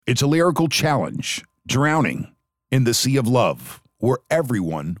It's a lyrical challenge, drowning in the sea of love, where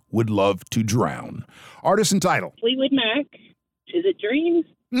everyone would love to drown. Artist and title. Fleetwood Mac. Is it Dreams?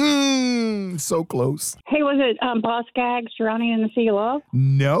 So close. Hey, was it Boss Gags, Drowning in the Sea of Love?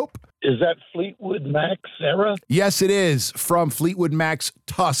 Nope. Is that Fleetwood Mac, Sarah? Yes, it is. From Fleetwood Mac's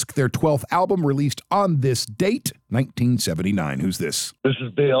Tusk, their 12th album released on this date, 1979. Who's this? This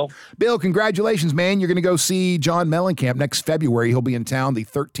is Bill. Bill, congratulations, man. You're going to go see John Mellencamp next February. He'll be in town the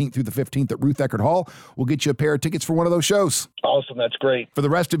 13th through the 15th at Ruth Eckerd Hall. We'll get you a pair of tickets for one of those shows. Awesome. That's great. For the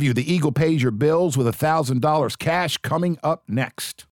rest of you, the Eagle pays your bills with $1,000 cash coming up next.